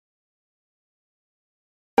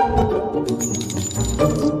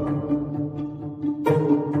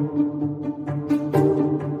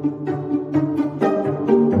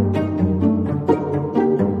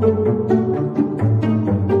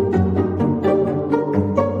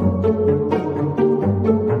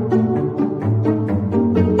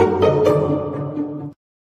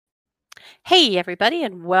Hey, everybody,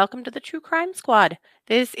 and welcome to the True Crime Squad.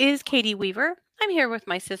 This is Katie Weaver. I'm here with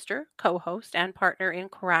my sister, co host, and partner in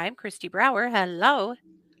crime, Christy Brower. Hello.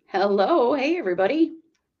 Hello. Hey, everybody.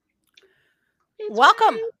 It's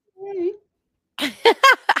Welcome. Wednesday.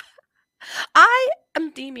 I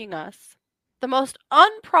am deeming us the most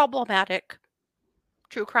unproblematic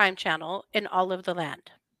true crime channel in all of the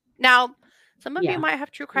land. Now, some of you Yeah, might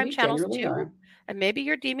have true crime we channels generally too, are. and maybe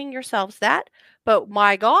you're deeming yourselves that, but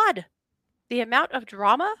my God, the amount of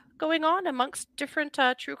drama going on amongst different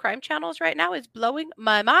true crime channels right now is blowing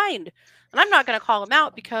my mind. And I'm not going to call them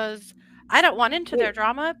out because I don't want into their We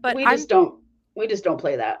drama, but we I'm just don't we just don't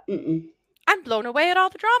play that. I'm blown away at all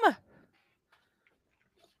the drama.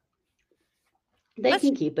 They Let's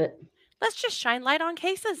can keep it. let's just shine light on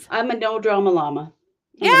cases. I'm a no drama llama.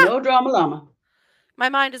 I'm a Yeah, no drama llama. my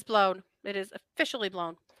mind is blown. It is officially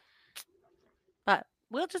blown. But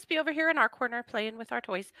we'll just be over here in our corner playing with our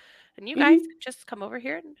toys. And you guys hmm just come over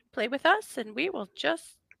here and play with us and we will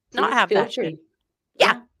just not Please have feel that shit. free.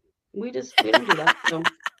 Yeah. Yeah, we don't do that. So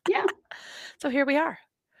yeah, So here we are.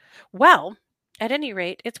 Well, at any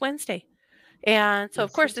rate, it's Wednesday. And so, of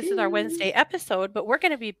yes course, it this is our Wednesday is. episode, but we're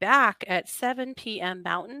going to be back at 7 p.m.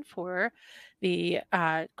 Mountain for the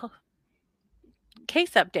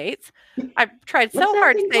case updates. I've tried What's so that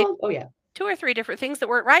hard to thing say called? Oh yeah. 2 or 3 different things that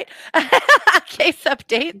weren't right. Case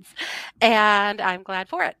updates. And I'm glad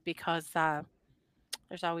for it because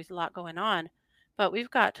there's always a lot going on. But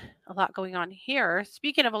we've got a lot going on here.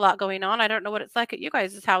 Speaking of a lot going on, I don't know what it's like at you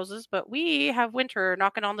guys' houses, but we have winter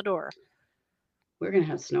knocking on the door. We're gonna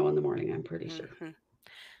have snow in the morning. I'm pretty sure. hmm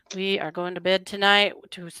We are going to bed tonight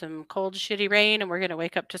to some cold, shitty rain, and we're going to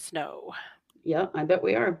wake up to snow. Yeah, I bet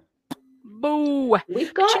we are. Boo! We've But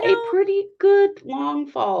you got a know, pretty good long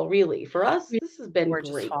fall, really. For us, we this has been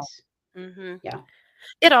gorgeous great. fall. hmm Yeah,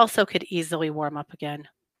 It also could easily warm up again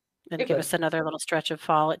and it give could. us another little stretch of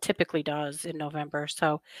fall. It typically does in November,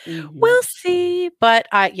 so hmm we'll see. But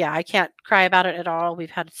yeah, I can't cry about it at all.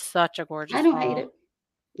 We've had such a gorgeous I don't hate fall. it.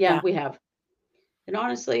 Yeah, Yeah, we have. And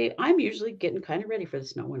honestly, I'm usually getting kind of ready for the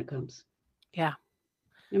snow when it comes. yeah,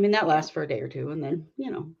 I mean, that yeah. lasts for a day or two, and then,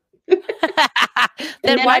 and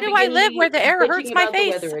Then then why I do I begin live where the the air bitching hurts my about the face?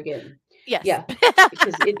 weather again. Yes. Yeah,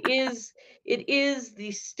 because it is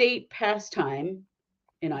the state pastime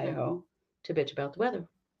in hmm Idaho to bitch about the weather,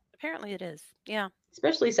 Apparently it is. Yeah.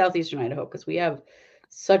 especially southeastern Idaho, because we have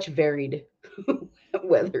such varied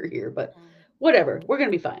weather here. But Mm. whatever, we're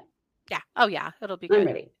gonna be fine. Yeah. Oh, yeah. It'll be I'm good.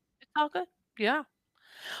 ready. It's all good. Yeah.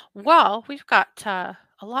 Well, we've got a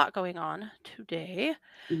lot going on today.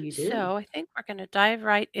 You do. So I think we're going to dive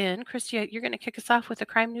right in. Christy, you're going to kick us off with a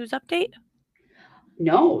crime news update?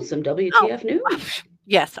 No, some Oh, WTF news.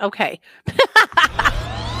 yes. Okay.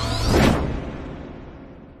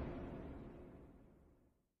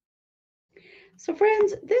 So,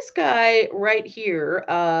 friends, this guy right here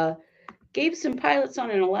gave some pilots on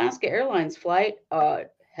an Alaska Airlines flight a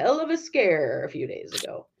hell of a scare a few days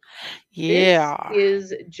ago. This Yeah.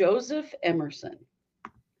 is Joseph Emerson.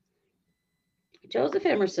 Joseph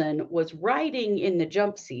Emerson was riding in the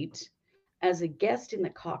jump seat as a guest in the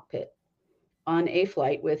cockpit on a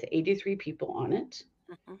flight with 83 people on it,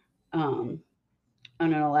 Mhm. um,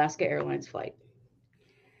 on an Alaska Airlines flight.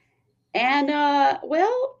 And,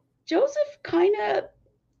 well, Joseph kind of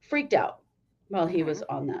freaked out while he was Mhm.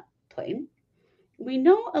 on that plane. We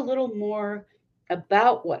know a little more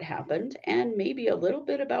about what happened and maybe a little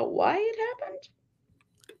bit about why it happened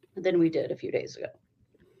than we did a few days ago.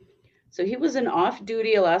 So he was an off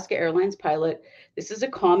duty Alaska Airlines pilot. This is a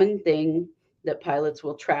common thing that pilots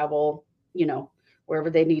will travel, wherever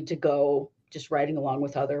they need to go, just riding along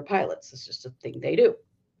with other pilots. It's just a thing they do.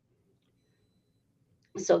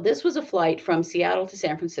 So this was a flight from Seattle to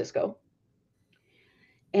San Francisco.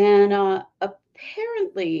 And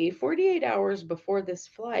apparently, 48 hours before this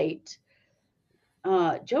flight,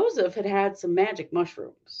 Joseph had had some magic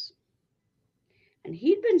mushrooms. And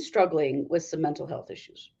he'd been struggling with some mental health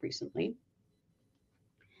issues recently.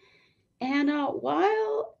 And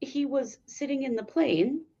while he was sitting in the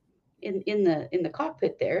plane, in the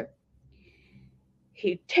cockpit there,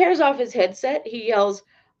 he tears off his headset. He yells,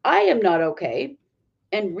 "I am not okay,"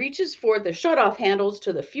 and reaches for the shutoff handles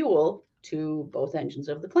to the fuel to both engines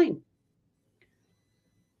of the plane.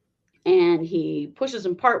 And he pushes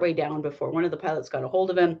them partway down before one of the pilots got a hold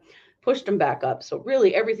of him, pushed him back up. So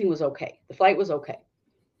really, everything was okay. The flight was okay,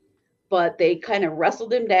 but they kind of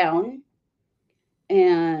wrestled him down,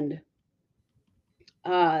 and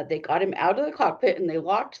they got him out of the cockpit, and they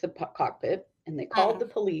locked the cockpit, and they called Mm. the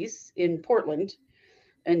police in Portland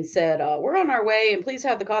and said, "We're on our way, and please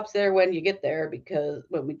have the cops there when you get there, because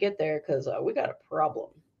when we get there, because we got a problem."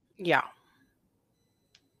 Yeah.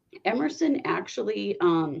 Emerson actually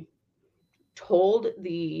told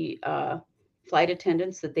the flight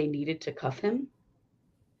attendants that they needed to cuff him,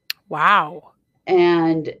 Wow.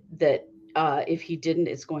 and that if he didn't,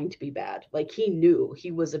 it's going to be bad. Like, he knew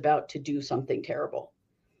he was about to do something terrible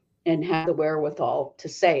and had the wherewithal to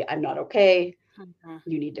say, "I'm not okay. Mhm.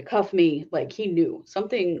 You need to cuff me." Like, he knew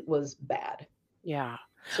something was bad. Yeah.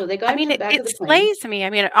 So they I got him mean, to the back it of the plane. slays me.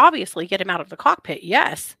 I mean, obviously get him out of the cockpit,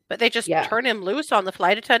 yes, but they just Yeah. turn him loose on the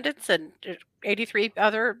flight attendants and 83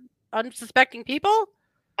 other unsuspecting people?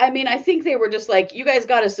 I mean, I think they were just like, "You guys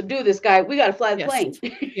got to subdue this guy. We got to fly the Yes.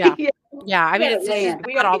 plane. Yeah. You Yeah, I we mean, got to it's just land.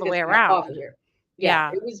 We got bad to all get the this way guy off around. of here."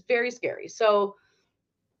 Yeah, Yeah. it was very scary. So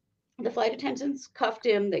the flight attendants cuffed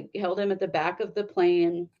him. They held him at the back of the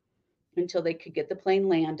plane until they could get the plane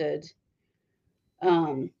landed.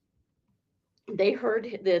 Um,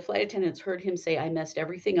 the flight attendants heard him say, "I messed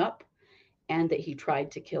everything up," and that he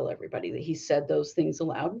tried to kill everybody. That he said those things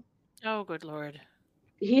aloud. Oh, good lord.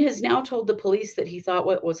 He has now told the police that he thought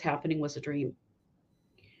what was happening was a dream.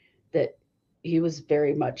 That he was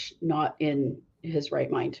very much not in his right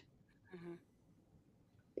mind. Mhm.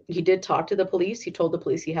 He did talk to the police. He told the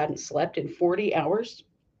police he hadn't slept in 40 hours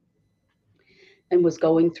and was Oh.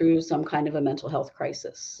 going through some kind of a mental health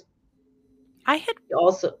crisis. I had He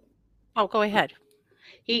also Oh, go ahead.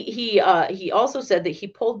 he also said that he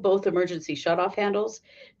pulled both emergency shutoff handles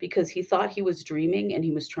because he thought he was dreaming and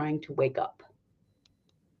he was trying to wake up.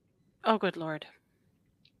 Oh, good lord.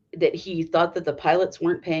 That he thought that the pilots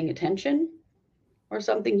weren't paying attention or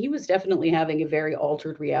something. He was definitely having a very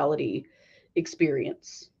altered reality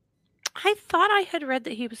experience. I thought I had read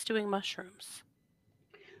that he was doing mushrooms.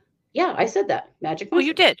 Yeah, I said that. Magic Oh,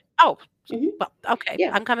 you mushrooms. did? Oh, Hmm. well, okay,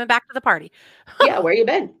 Yeah. I'm coming back to the party. Yeah. Where you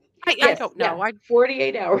been? I Yes. don't Yeah. know,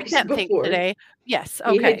 48 I hours can't think before today. Yes,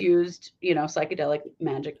 he had okay, used, psychedelic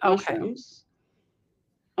magic okay. mushrooms.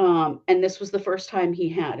 And this was the first time he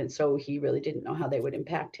had. And so he really didn't know how they would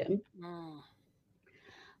impact him.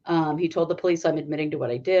 Mm. He told the police, "I'm admitting to what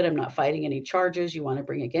I did. I'm not fighting any charges you want to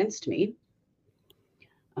bring against me."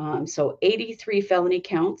 So 83 felony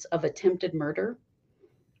counts of attempted murder,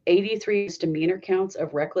 83 misdemeanor counts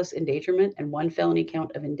of reckless endangerment, and one felony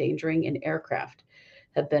count of endangering an aircraft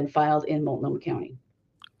have been filed in Multnomah County.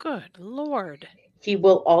 Good lord. He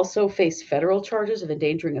will also face federal charges of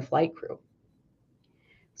endangering a flight crew.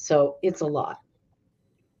 So it's a lot.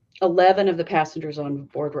 11 of the passengers on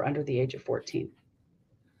board were under the age of 14.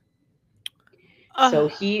 Ugh, So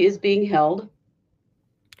he is being held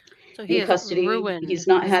so he in has custody. ruined He's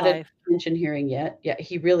not his had a life. detention hearing yet. Yeah,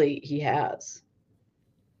 he has.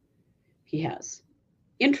 He has.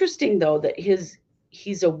 Interesting though that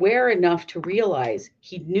he's aware enough to realize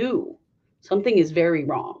he knew something is very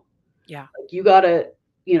wrong. Yeah. Like, you gotta,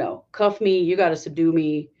 cuff me, you gotta subdue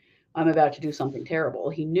me. I'm about to do something terrible.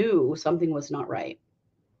 He knew something was not right.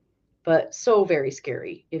 But so very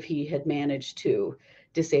scary if he had managed to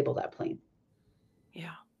disable that plane.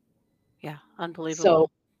 Yeah. Yeah, unbelievable.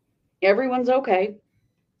 So everyone's okay.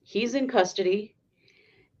 He's in custody.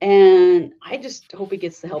 And I just hope he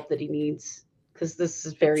gets the help that he needs, because this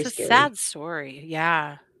is very It's a scary. sad story,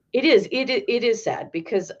 yeah. It is. It is sad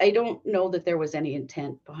because I don't know that there was any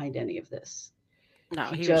intent behind any of this. No,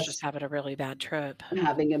 He he was just just having a really bad trip.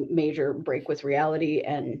 having a major break with reality,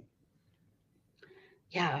 and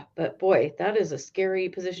yeah, but boy, that is a scary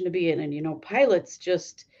position to be in. And pilots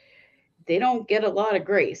just, they don't get a lot of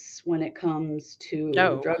grace when it comes to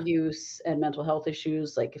No. drug use and mental health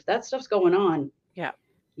issues. Like, if that stuff's going on, Yeah,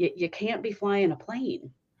 you can't be flying a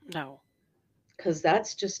plane, no. because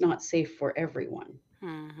that's just not safe for everyone.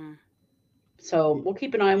 Mhm, So we'll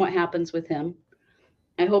keep an eye on what happens with him.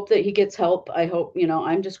 I hope that he gets help. I hope,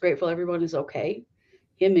 I'm just grateful everyone is okay,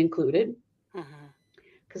 him included, mhm.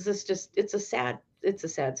 because it's a sad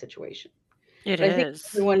situation. It But I think is.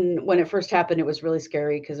 everyone, when it first happened, it was really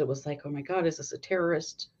scary because it was like, "Oh my God, is this a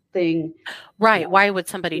terrorist thing?" Right, No, why would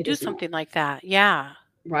somebody it do is not. something like that? Yeah,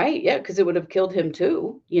 Right? Yeah, because it would have killed him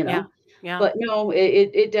too. yeah, yeah. But no,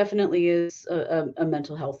 it definitely is a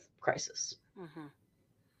mental health crisis. Mhm.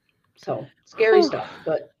 So scary Whew. stuff.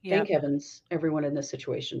 But thank Yep, heavens everyone in this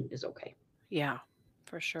situation is okay. yeah,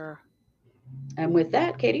 for sure. And with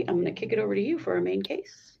that, Katie, I'm going to kick it over to you for our main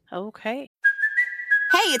case. Okay.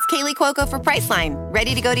 it's Kaylee Cuoco for Priceline.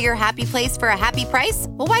 Ready to go to your happy place for a happy price?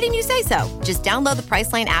 Well, why didn't you say so? Just download the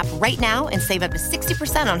Priceline app right now and save up to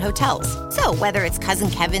 60% on hotels. So whether it's Cousin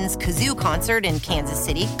Kevin's Kazoo Concert in Kansas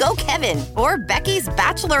City, go Kevin, or Becky's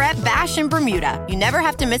Bachelorette Bash in Bermuda, you never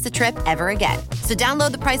have to miss a trip ever again. So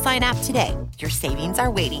download the Priceline app today. Your savings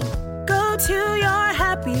are waiting. Go to your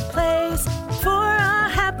happy place for a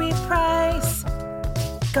happy price.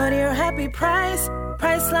 Go to your happy price,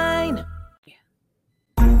 Priceline.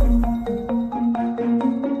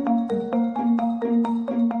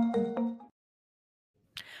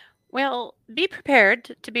 Well, be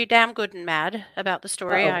prepared to be damn good and mad about the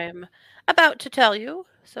story I Uh-oh. am about to tell you.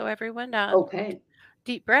 So, everyone, Okay.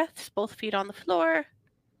 deep breaths, both feet on the floor.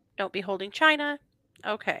 Don't be holding china.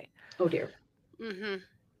 Okay. Oh dear. hmm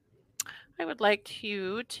I would like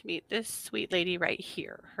you to meet this sweet lady right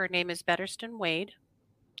here. Her name is Betterston Wade.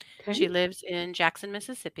 Okay. She lives in Jackson,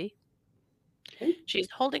 Mississippi. Okay. She's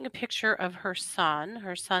holding a picture of her son.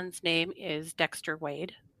 Her son's name is Dexter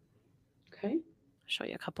Wade. Okay. I'll show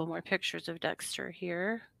you a couple more pictures of Dexter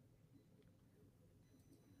here.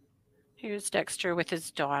 Here's Dexter with his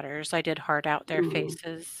daughters. I did heart out their Oh.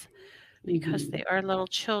 faces because Mhm. they are little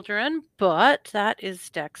children, but that is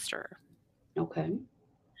Dexter. Okay.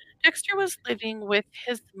 Dexter was living with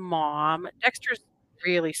his mom. Dexter's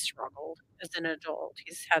really struggled as an adult.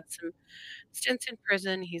 He's had some stints in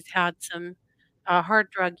prison. He's had some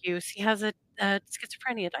hard drug use. He has a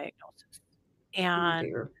schizophrenia diagnosis Oh and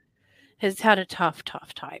dear. has had a tough,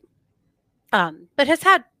 tough time. But has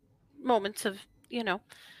had moments of, you know,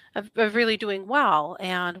 of really doing well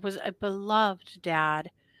and was a beloved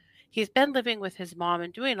dad. He's been living with his mom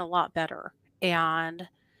and doing a lot better. And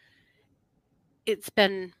it's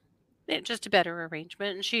been just a better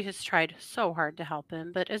arrangement. And she has tried so hard to help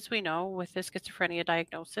him. But as we know, with the schizophrenia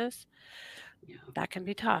diagnosis, Yeah. that can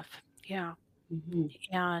be tough. Yeah. Mhm.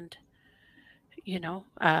 And,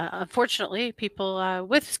 unfortunately, people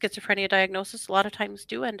with schizophrenia diagnosis a lot of times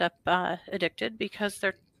do end up addicted because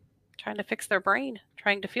they're trying to fix their brain,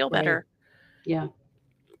 trying to feel Right. better. Yeah.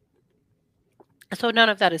 So none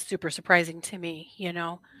of that is super surprising to me.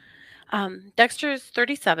 Dexter's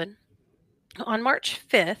 37. On March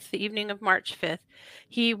 5th, the evening of March 5th,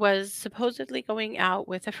 he was supposedly going out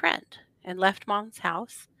with a friend and left mom's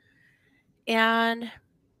house and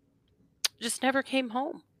just never came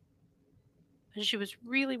home. And she was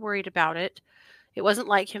really worried about it. It wasn't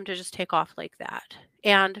like him to just take off like that.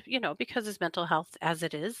 And, because his mental health as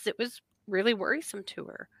it is, it was really worrisome to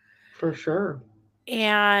her. For sure.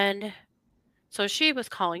 And so she was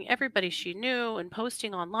calling everybody she knew and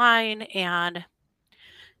posting online, and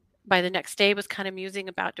by the next day was kind of musing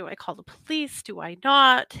about, do I call the police? Do I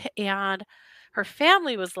not? And her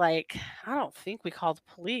family was like, I don't think we call the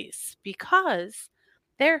police because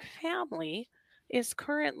their family is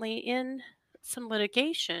currently in some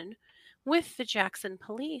litigation with the Jackson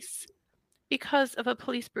police because of a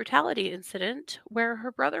police brutality incident where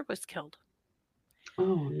her brother was killed.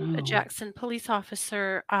 Oh A no. Jackson police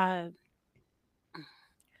officer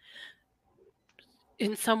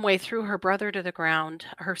in some way threw her brother to the ground,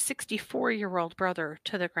 her 64-year-old brother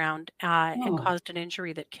to the ground, and Oh. caused an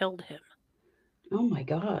injury that killed him. Oh my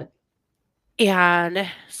God. And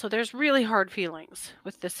so there's really hard feelings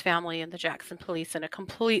with this family and the Jackson police and a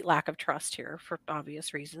complete lack of trust here for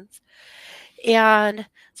obvious reasons. And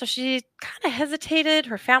so she kind of hesitated.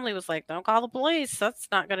 Her family was like, don't call the police. That's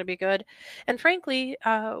not going to be good. And frankly,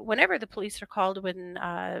 whenever the police are called when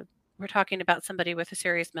we're talking about somebody with a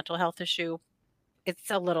serious mental health issue,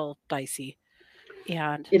 it's a little dicey.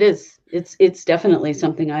 And It is. It's definitely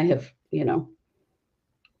something I have,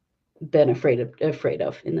 been afraid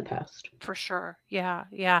of in the past. for sure. Yeah,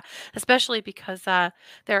 yeah. Especially because there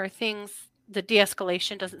are things, the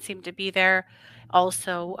de-escalation doesn't seem to be there.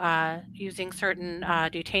 Also, using certain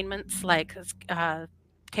detainments like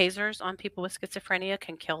tasers on people with schizophrenia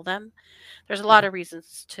can kill them. There's a lot Yeah. of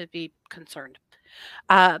reasons to be concerned.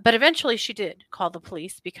 But eventually she did call the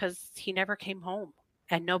police because he never came home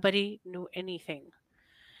and nobody knew anything.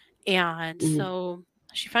 And Mm. so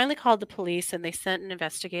she finally called the police and they sent an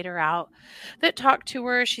investigator out that talked to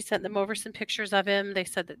her. She sent them over some pictures of him. They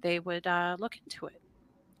said that they would look into it.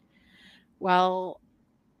 Well,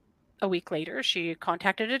 a week later, she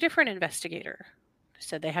contacted a different investigator.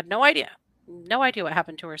 Said they had no idea what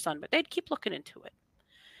happened to her son, but they'd keep looking into it.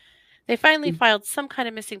 They finally Mm. filed some kind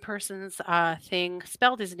of missing persons thing,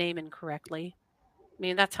 spelled his name incorrectly. I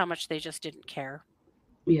mean, that's how much they just didn't care.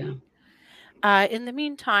 Yeah. In the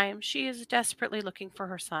meantime, she is desperately looking for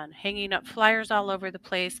her son, hanging up flyers all over the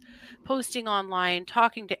place, posting online,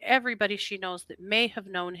 talking to everybody she knows that may have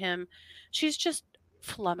known him. She's just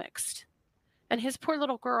flummoxed. And his poor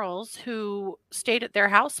little girls who stayed at their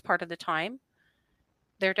house part of the time,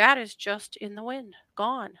 their dad is just in the wind,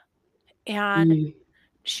 gone. And Mm.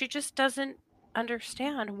 she just doesn't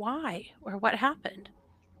understand why or what happened.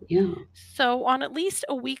 Yeah. So, on at least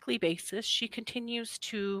a weekly basis, she continues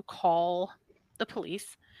to call the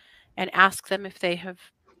police and ask them if they have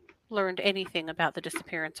learned anything about the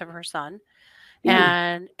disappearance of her son.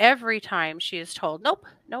 Yeah. And every time she is told, nope,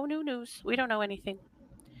 no new news. We don't know anything.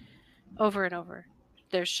 Over and over.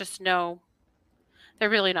 There's just no, they're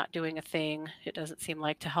really not doing a thing. It doesn't seem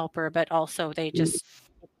like to help her, but also they Mm. just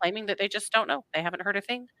claiming that they just don't know. They haven't heard a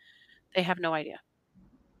thing. They have no idea.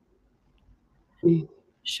 Mm.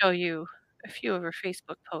 Show you a few of her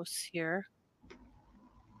Facebook posts here.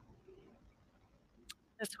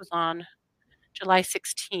 This was on July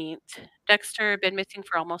 16th. Dexter been missing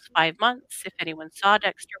for almost 5 months. If anyone saw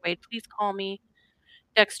Dexter Wade, please call me.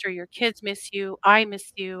 Dexter, your kids miss you. I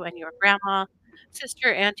miss you and your grandma,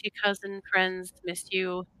 sister, auntie, cousin, friends miss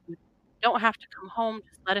you. You don't have to come home.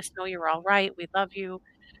 Just let us know you're all right. We love you.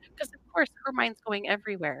 Because, of course, her mind's going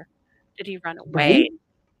everywhere. Did he run away? Right.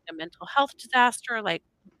 A mental health disaster? Like,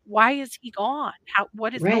 why is he gone?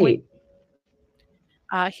 What is going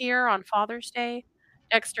Right. here on Father's Day?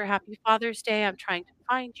 Dexter, happy Father's Day. I'm trying to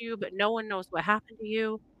find you, but no one knows what happened to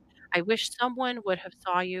you. I wish someone would have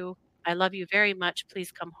saw you. I love you very much.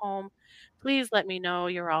 Please come home. Please let me know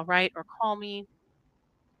you're all right or call me.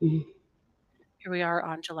 Mm. Here we are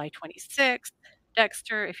on July 26th.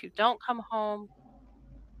 Dexter, if you don't come home,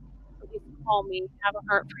 please call me. Have a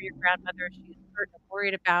heart for your grandmother. She's hurt and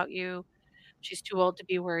worried about you. She's too old to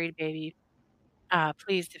be worried, baby.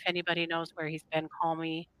 Please, if anybody knows where he's been, call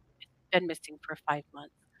me. He's been missing for 5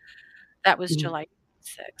 months. That was Mm. July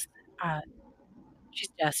 6th. Uh, she's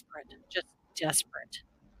desperate, just desperate.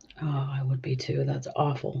 Oh, I would be too. That's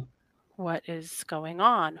awful. What is going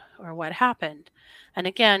on or what happened. And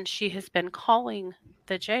again, she has been calling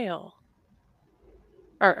the jail,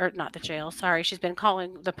 or not the jail, sorry. She's been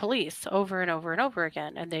calling the police over and over and over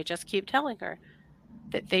again. And they just keep telling her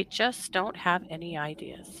that they just don't have any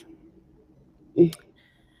ideas. Mm.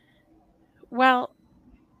 Well,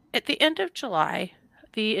 at the end of July,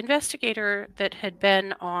 the investigator that had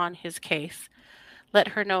been on his case let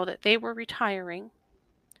her know that they were retiring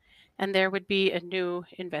and there would be a new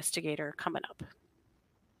investigator coming up.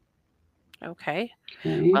 Okay.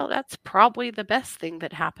 Okay. Well, that's probably the best thing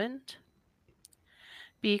that happened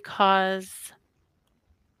because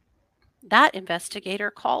that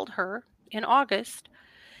investigator called her in August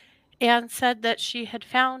and said that she had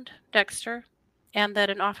found Dexter and that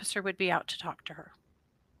an officer would be out to talk to her.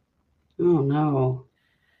 Oh no.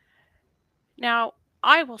 Now,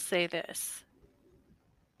 I will say this.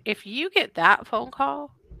 If you get that phone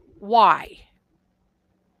call, why?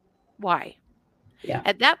 Why? Yeah.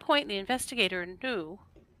 At that point, the investigator knew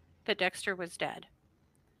that Dexter was dead.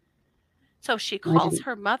 So she I calls didn't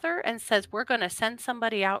her mother and says, we're going to send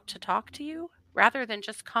somebody out to talk to you rather than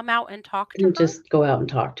just come out and talk to didn't her. just go out and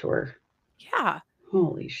talk to her. Yeah.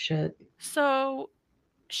 Holy shit. So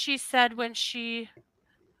she said the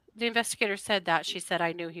investigator said that, she said,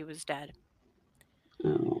 I knew he was dead.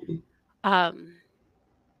 Oh. Um,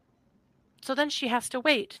 so then she has to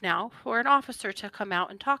wait now for an officer to come out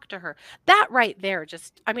and talk to her. That right there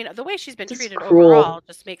the way she's been Just treated cruel. overall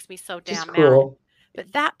just makes me so Just damn mad. cruel.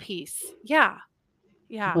 But that piece, yeah.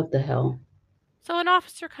 What the hell? So an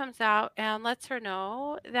officer comes out and lets her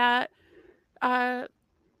know that uh,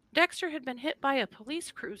 Dexter had been hit by a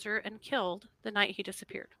police cruiser and killed the night he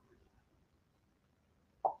disappeared.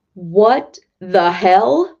 What the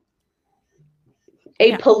hell? A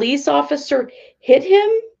Yeah. police officer hit him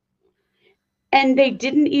and they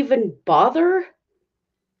didn't even bother?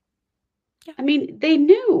 Yeah. I mean, they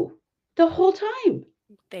knew the whole time.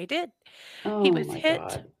 They did. Oh He was my hit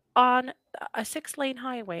God. on a 6-lane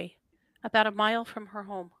highway about a mile from her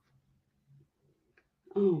home,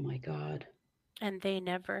 Oh my God. and they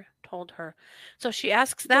never told her. So she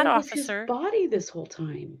asks that Where was his officer, body this whole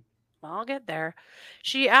time? I'll get there.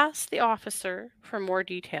 She asked the officer for more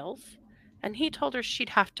details, and he told her she'd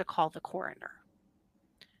have to call the coroner,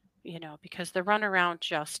 because the runaround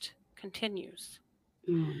just continues.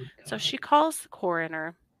 Oh my God. So she calls the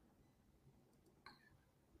coroner,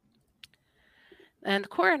 and the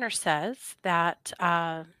coroner says that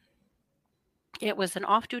it was an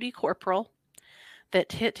off-duty corporal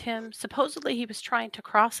that hit him. Supposedly, he was trying to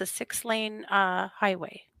cross a 6-lane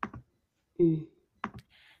highway Mm.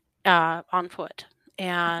 on foot.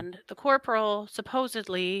 And the corporal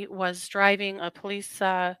supposedly was driving a police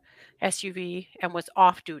SUV and was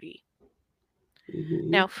off duty. Mhm.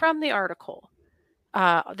 Now, from the article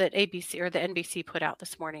that ABC or the NBC put out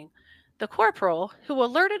this morning, The corporal, who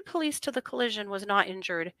alerted police to the collision, was not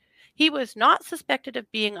injured. He was not suspected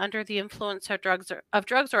of being under the influence of drugs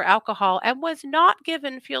or alcohol and was not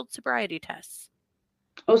given field sobriety tests.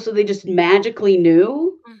 Oh, so they just magically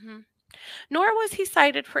knew? hmm Nor was he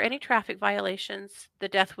cited for any traffic violations. The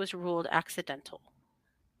death was ruled accidental.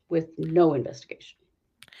 With no investigation.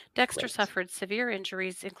 Dexter Great. suffered severe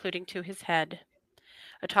injuries, including to his head.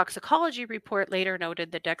 A toxicology report later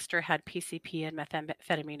noted that Dexter had PCP and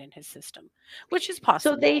methamphetamine in his system, which is So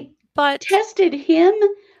possible. they But tested him,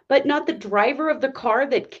 but not the driver of the car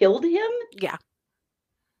that killed him? yeah,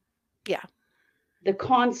 yeah. The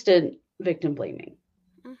constant victim blaming.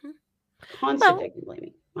 hmm Constant Well, victim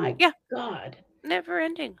blaming. My yeah, God. never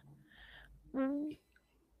ending.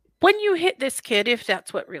 When you hit this kid, if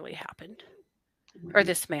that's what really happened, or Right.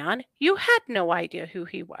 this man, you had no idea who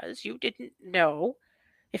he was. You didn't know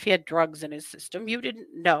if he had drugs in his system. You didn't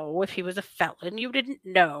know if he was a felon. You didn't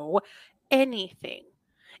know anything.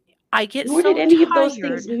 I get Nor did so any of those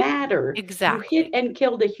things tired. matter. You hit Exactly. and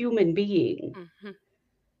killed a human being. hmm hmm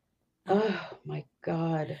Oh my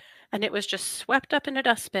God. And it was just swept up in a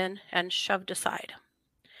dustbin and shoved aside.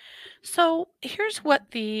 So here's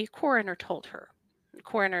what the coroner told her. The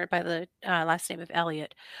coroner by the last name of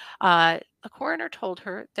Elliot. The coroner told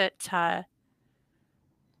her that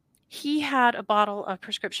he had a bottle of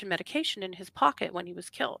prescription medication in his pocket when he was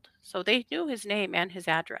killed. So they knew his name and his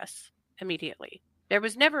address immediately. There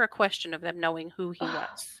was never a question of them knowing who he Oh,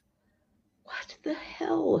 was. what the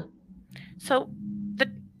hell? So the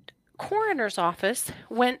coroner's office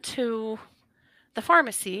went to the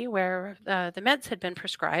pharmacy where the meds had been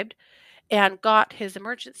prescribed and got his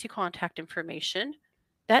emergency contact information.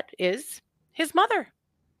 That is his mother.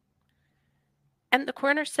 And the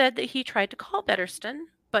coroner said that he tried to call Betterston,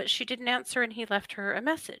 but she didn't answer and he left her a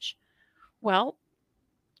message. Well,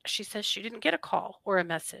 she says she didn't get a call or a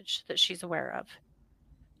message that she's aware of.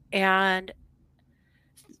 And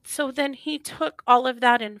so then he took all of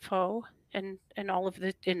that info and all of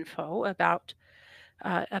the info about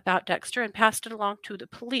Dexter and passed it along to the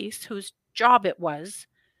police, whose job it was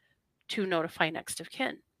to notify next of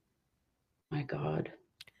kin. My God.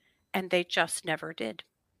 And they just never did.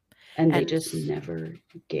 And they And just never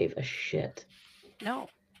gave a shit. no.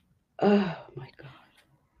 Oh my God.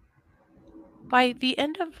 By the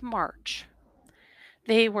end of March,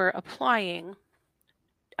 they were applying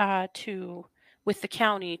with the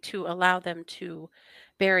county to allow them to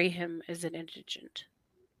bury him as an indigent,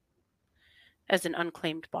 as an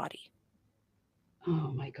unclaimed body.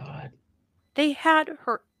 Oh my God. They had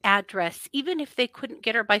her address, even if they couldn't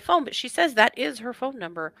get her by phone, but she says that is her phone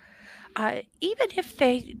number. Even if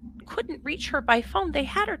they couldn't reach her by phone, they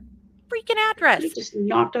had her freaking address. They just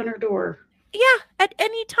knocked on her door. Yeah, at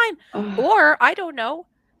any time. Oh, Or, I don't know,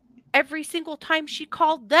 every single time she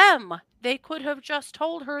called them, they could have just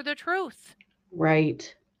told her the truth.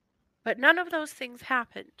 right. But none of those things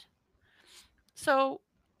happened. So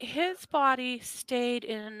his body stayed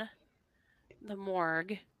in the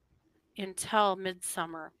morgue until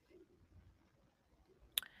midsummer.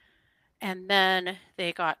 And then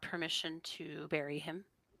they got permission to bury him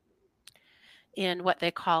in what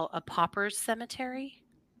they call a pauper's cemetery.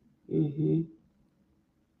 Mm-hmm.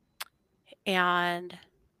 And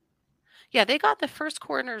yeah, they got the first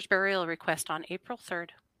coroner's burial request on April 3rd.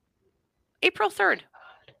 April 3rd.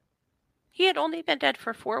 He had only been dead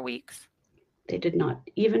for 4 weeks. They did not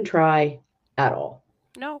even try at all.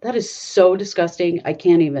 No. That is so disgusting. I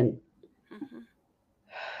can't even. Mm-hmm.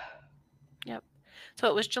 Yep. So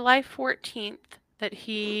it was July 14th that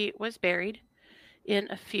he was buried in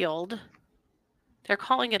a field. They're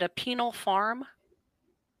calling it a penal farm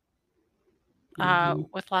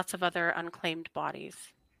with lots of other unclaimed bodies.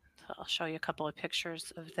 So I'll show you a couple of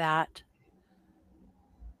pictures of that.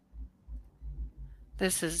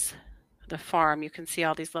 This is the farm. You can see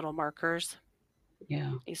all these little markers.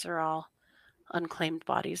 Yeah. These are all unclaimed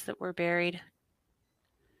bodies that were buried.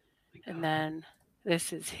 And then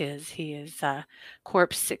this is his. He is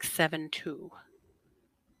corpse 672.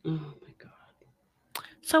 Oh my God.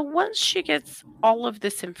 So once she gets all of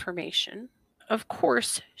this information, of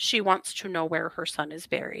course, she wants to know where her son is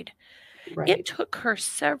buried. Right. It took her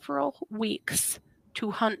several weeks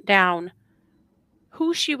to hunt down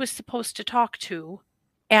who she was supposed to talk to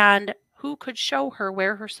and who could show her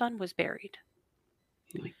where her son was buried.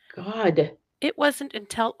 Oh my God. It wasn't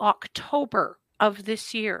until October of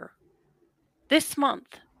this year, this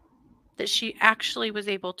month, that she actually was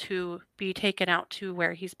able to be taken out to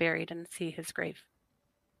where he's buried and see his grave.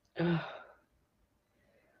 Oh,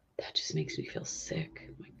 that just makes me feel sick.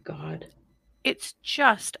 Oh my God. It's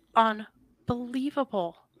just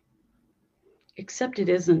unbelievable. Except it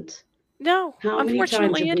isn't. No, How many times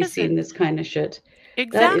unfortunately, have it we seen isn't. this kind of shit?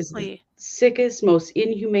 That is the Exactly. sickest, most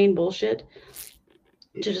inhumane bullshit,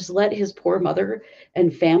 to just let his poor mother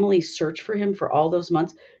and family search for him for all those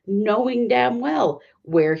months, knowing damn well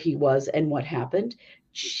where he was and what happened,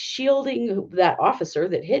 shielding that officer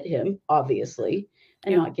that hit him, obviously,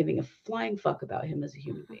 and Yep. not giving a flying fuck about him as a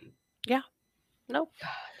human Mhm. being. Yeah. No. God,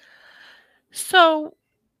 So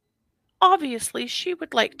obviously, she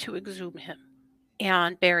would like to exhume him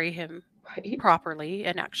and bury him right? properly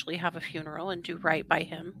and actually have a funeral and do right by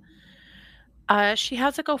him. She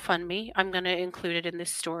has a GoFundMe. I'm going to include it in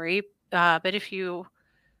this story. But if you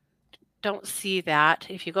don't see that,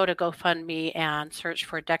 if you go to GoFundMe and search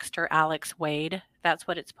for Dexter Alex Wade, that's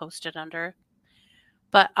what it's posted under.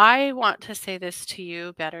 But I want to say this to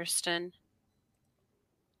you, Betterston.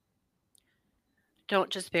 Don't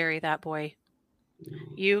just bury that boy. No,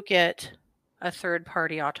 You get a third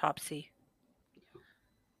party autopsy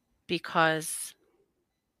because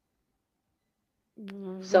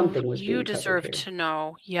something was you being covered deserve here. to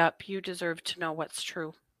know. Yep, you deserve to know what's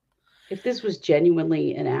true. If this was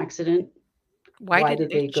genuinely an accident, Why why didn't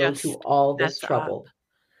did they they go to just all this fess up? trouble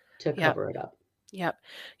to Yep, cover it up? yep.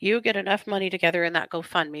 You get enough money together in that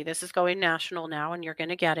GoFundMe. This is going national now, and you're going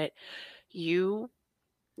to get it. You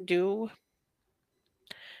do,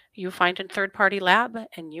 you find a third party lab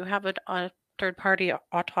and you have a third party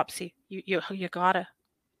autopsy. You gotta.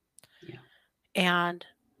 Yeah. And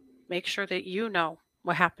make sure that you know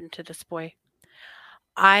what happened to this boy.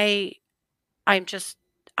 I I'm just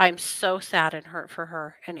I'm so sad and hurt for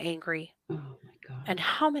her and angry. Oh my God. And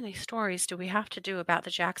how many stories do we have to do about the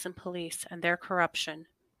Jackson police and their corruption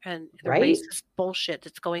and the Right? racist bullshit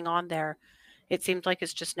that's going on there? It seems like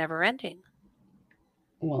it's just never ending.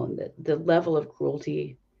 Well, and the level of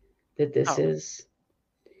cruelty that this Oh, is,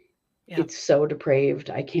 yeah. it's so depraved.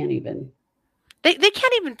 I can't even. They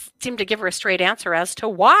can't even seem to give her a straight answer as to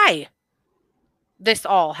why this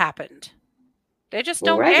all happened. They just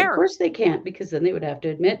Well, don't right. Of care. course they can't, because then they would have to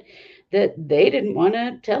admit that they didn't want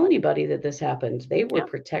to tell anybody that this happened. They were Yep,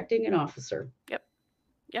 protecting an officer. yep,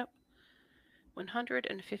 yep.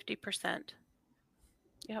 150%.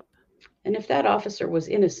 Yep. And if that officer was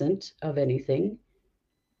innocent of anything,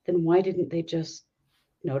 then why didn't they just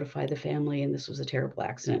notify the family and this was a terrible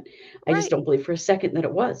accident? I just Right. don't believe for a second that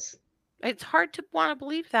it was. It's hard to want to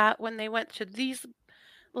believe that when they went to these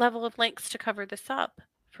level of lengths to cover this up,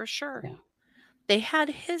 for sure. Yeah. They had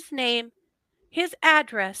his name, his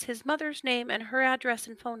address, his mother's name, and her address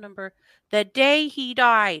and phone number the day he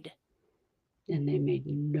died. And they made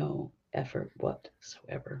no effort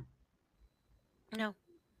whatsoever. No.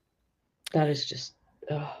 That is just,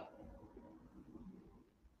 Yeah.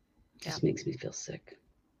 just makes me feel sick.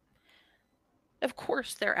 Of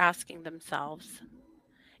course, they're asking themselves,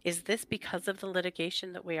 is this because of the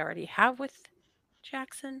litigation that we already have with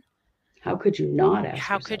Jackson? How could you not ask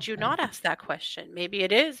How could yourself you that? not ask that question? Maybe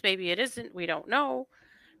it is, maybe it isn't. We don't know.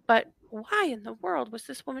 But why in the world was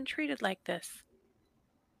this woman treated like this?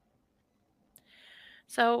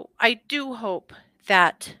 So I do hope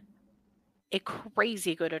that a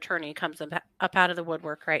crazy good attorney comes up out of the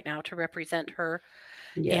woodwork right now to represent her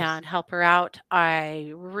Yes, and help her out.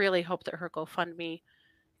 I really hope that her GoFundMe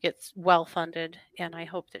gets well funded, and I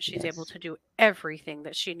hope that she's able yes, to do everything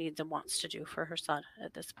that she needs and wants to do for her son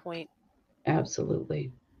at this point.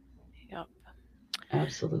 absolutely, Yep.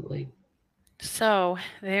 absolutely. So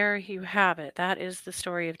there you have it. That is the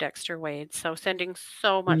story of Dexter Wade. So sending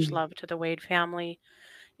so much Mm, love to the Wade family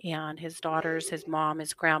and his daughters, his mom,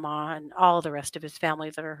 his grandma, and all the rest of his family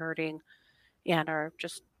that are hurting and are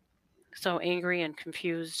just so angry and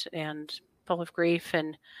confused and full of grief.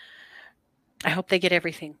 And I hope they get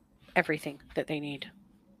everything that they need.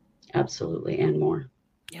 absolutely, and more.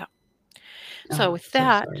 Yeah. So Oh, with so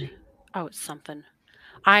that, sorry. oh, it's something.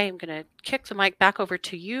 I am going to kick the mic back over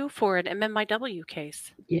to you for an MMIW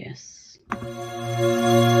case. Yes.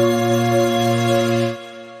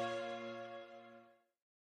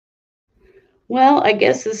 Well, I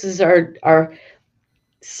guess this is our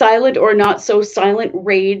silent or not so silent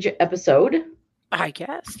rage episode. I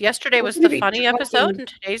guess. Yesterday We're was going to the be funny episode, talking and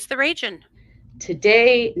today's the raging.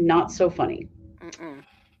 today, not so funny. Mm-mm.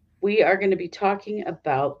 We are going to be talking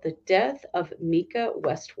about the death of Mika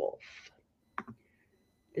Westwolf.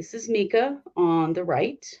 This is Mika on the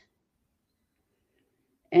right,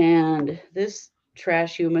 and this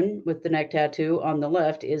trash human with the neck tattoo on the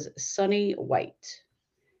left is Sunny White,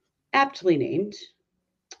 aptly named.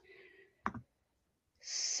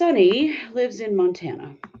 Sunny lives in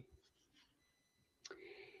Montana,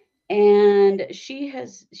 and she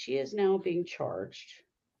is now being charged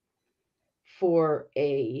for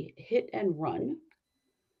a hit and run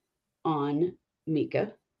on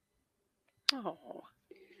Mika Oh,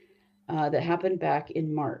 that happened back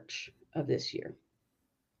in March of this year.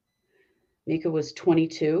 Mika was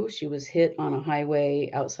 22. She was hit on a highway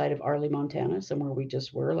outside of Arley, Montana, somewhere we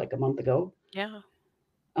just were like a month ago. yeah.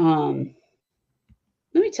 Um,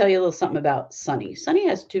 Let me tell you a little something about Sunny. Sunny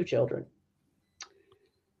has two children.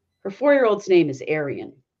 Her 4 year old's name is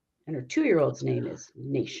Arian, and her 2 year old's name is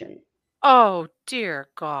Nation. Oh, dear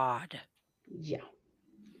God. Yeah,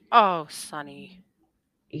 Oh, Sonny.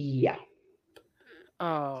 yeah.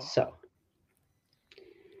 Oh. So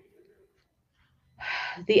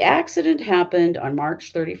the accident happened on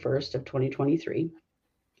March 31st of 2023.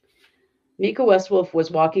 Mika Westwolf was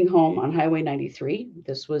walking home on Highway 93.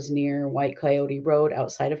 This was near White Coyote Road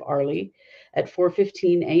outside of Arley at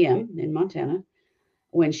 4:15 a.m. in Montana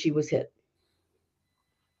when she was hit.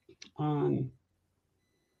 Um,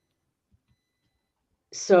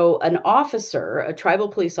 so an officer, a tribal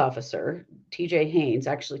police officer, TJ Haynes,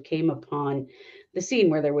 actually came upon the scene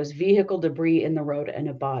where there was vehicle debris in the road and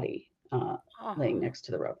a body Oh. laying next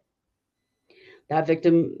to the road.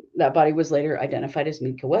 That body was later identified as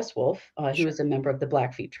Mika Westwolf. He Sure. was a member of the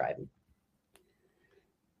Blackfeet tribe.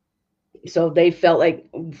 So they felt like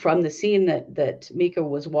from the scene that Mika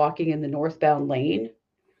was walking in the northbound lane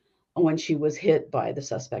when she was hit by the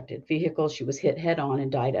suspected vehicle. She was hit head on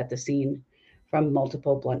and died at the scene from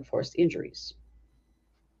multiple blunt force injuries.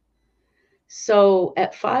 So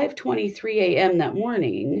at 5:23 a.m. that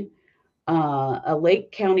morning, a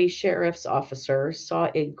Lake County sheriff's officer saw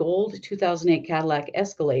a gold 2008 Cadillac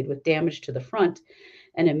Escalade with damage to the front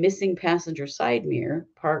and a missing passenger side mirror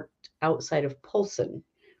parked outside of Polson,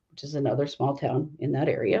 which is another small town in that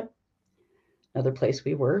area, another place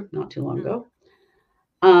we were not too long Mm.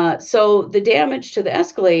 ago. So the damage to the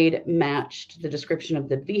Escalade matched the description of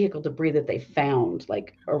the vehicle debris that they found,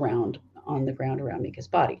 like around on the ground around Mika's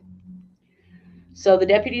body. So the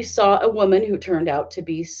deputies saw a woman who turned out to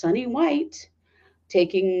be Sunny White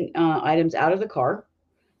taking items out of the car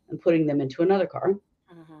and putting them into another car.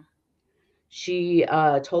 Hmm. She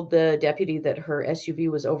told the deputy that her SUV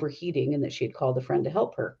was overheating and that she had called a friend to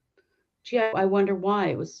help her. Gee, I wonder why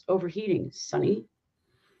it was overheating, Sunny.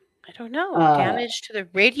 I don't know. Uh, Damage to the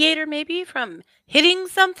radiator, maybe from hitting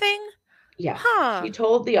something? yeah, Huh. she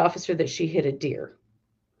told the officer that she hit a deer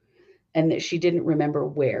and that she didn't remember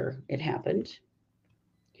where it happened.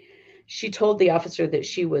 She told the officer that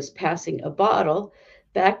she was passing a bottle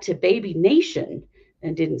back to Baby Nation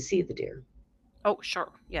and didn't see the deer. Oh,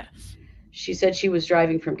 sure. Yes. She said she was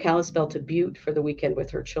driving from Kalispell to Butte for the weekend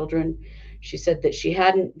with her children. She said that she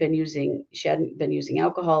hadn't been using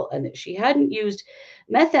alcohol and that she hadn't used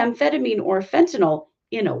methamphetamine or fentanyl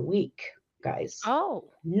in a week, guys. Oh.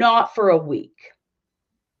 Not for a week.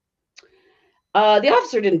 The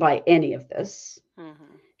officer didn't buy any of this. Hmm.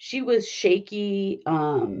 She was shaky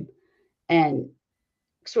and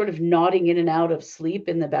sort of nodding in and out of sleep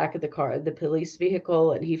in the back of the police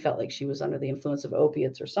vehicle, and he felt like she was under the influence of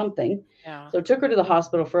opiates or something. Yeah. So took her to the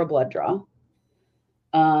hospital for a blood draw.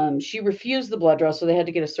 She refused the blood draw, so they had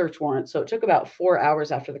to get a search warrant. So it took about 4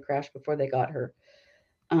 hours after the crash before they got her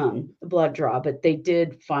blood draw, but they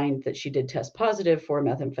did find that she did test positive for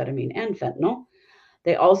methamphetamine and fentanyl.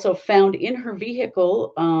 They also found in her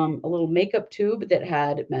vehicle a little makeup tube that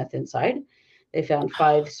had meth inside. They found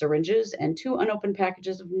 5 syringes and 2 unopened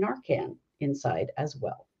packages of Narcan inside as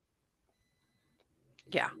well.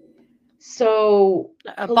 Yeah. So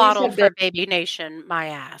A police bottle have been, for Baby Nation, my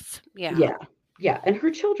ass. Yeah. yeah, yeah. And her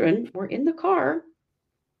children were in the car.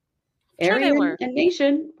 Sure they Arian were. and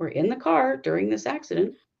Nation were in the car during this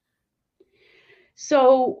accident.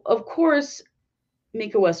 So, of course,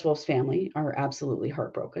 Mika Westwolf's family are absolutely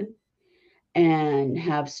heartbroken and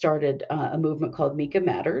have started a movement called Mika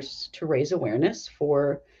Matters to raise awareness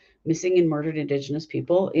for missing and murdered Indigenous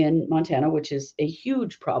people in Montana, which is a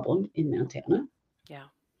huge problem in Montana. Yeah.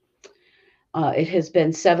 It has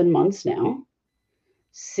been 7 months now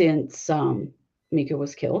since Mika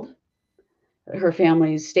was killed. Her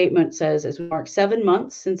family's statement says, as we mark 7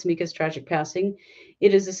 months since Mika's tragic passing,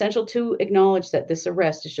 it is essential to acknowledge that this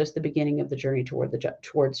arrest is just the beginning of the journey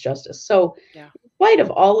towards justice. So, Yeah. in spite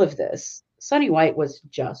of all of this, Sunny White was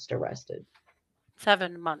just arrested.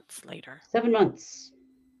 7 months later. 7 months.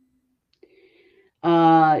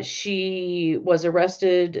 She was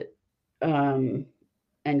arrested and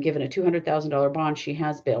given a $200,000 bond. She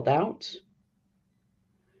has bailed out.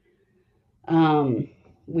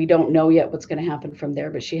 We don't know yet what's going to happen from there,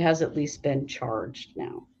 but she has at least been charged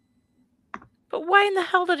now. But why in the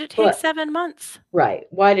hell did it take But 7 months? right,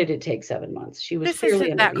 why did it take 7 months? She was This clearly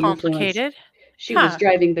isn't under that the influence. complicated. She was Huh.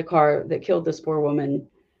 driving the car that killed this poor woman.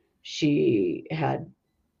 She had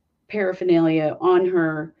paraphernalia on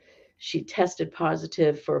her. She tested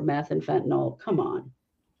positive for meth and fentanyl. Come on,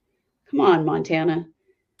 Montana.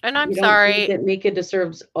 And I'm You don't think sorry. that Mika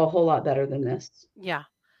deserves a whole lot better than this? Yeah.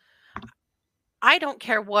 I don't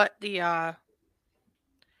care what the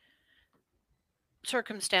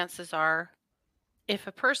circumstances are. If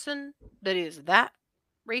a person that is that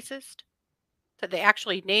racist, that they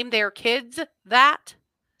actually name their kids that,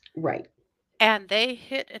 Right. and they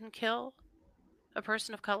hit and kill a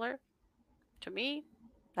person of color, to me,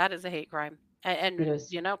 that is a hate crime. It And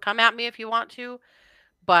is. come at me if you want to,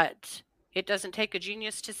 but it doesn't take a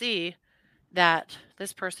genius to see that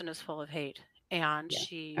this person is full of hate. And Yeah,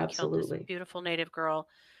 she killed this absolutely. beautiful Native girl.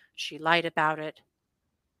 She lied about it.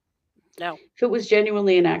 No. If it was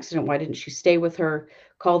genuinely an accident, why didn't she stay with her,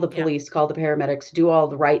 call the Yeah. police, call the paramedics, do all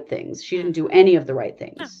the right things? She didn't do Mhm. any of the right No.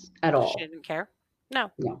 things at She all. didn't care.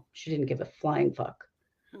 No. No, she didn't give a flying fuck.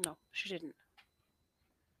 No, she didn't.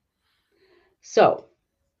 So,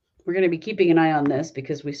 we're going to be keeping an eye on this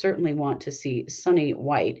because we certainly want to see Sunny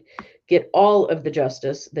White get all of the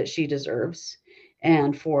justice that she deserves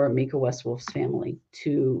and for Mika Westwolf's family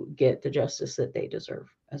to get the justice that they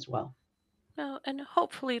deserve as well. No, and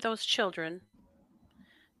hopefully those children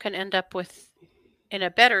can end up in a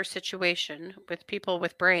better situation with people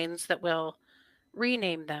with brains that will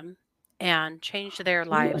rename them and change their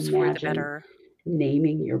Can you lives for the imagine better.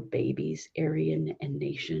 naming your babies Aryan and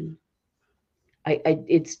Nation?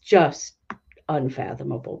 It's just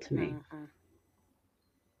unfathomable to me. Mhm.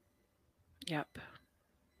 Yep.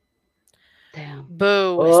 Damn.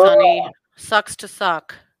 Boo, Oh, Sonny. Sucks to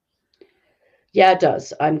suck. yeah, it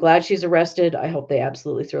does. I'm glad she's arrested. I hope they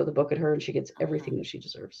absolutely throw the book at her and she gets Mhm. everything that she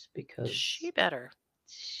deserves because She better.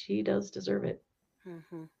 she does deserve it.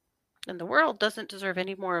 Hmm. And the world doesn't deserve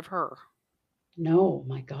any more of her. No,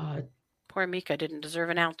 my God. Poor Mika didn't deserve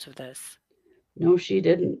an ounce of this. No, she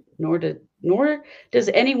didn't. Nor does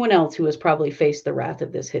anyone else who has probably faced the wrath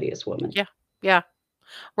of this hideous woman. Yeah. Yeah.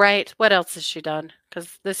 Right. What else has she done?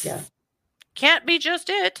 Because this Yeah. can't be just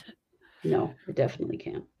it. No, it definitely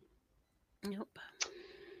can't. Nope.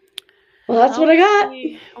 Well, that's what I got.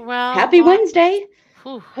 Okay. Well, Happy Wednesday.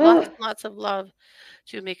 lots and lots of love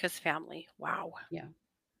to Mika's family. Wow. Yeah.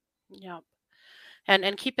 Yep.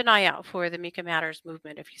 And keep an eye out for the Mika Matters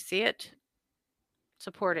movement. If you see it,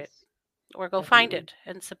 support it. Or go find Definitely. it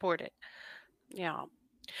and support it. Yeah.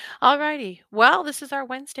 Alrighty. Well, this is our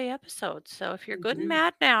Wednesday episode. So if you're good and Mhm.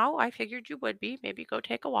 mad now, I figured you would be. Maybe go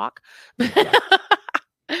take a walk. Yeah.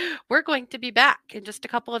 We're going to be back in just a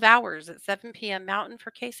couple of hours at 7 p.m. Mountain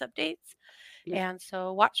for case updates. Yep. And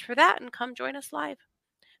so watch for that and come join us live.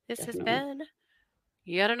 This Definitely. has been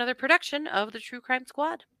yet another production of the True Crime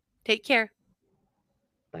Squad. Take care.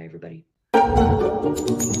 Bye, everybody.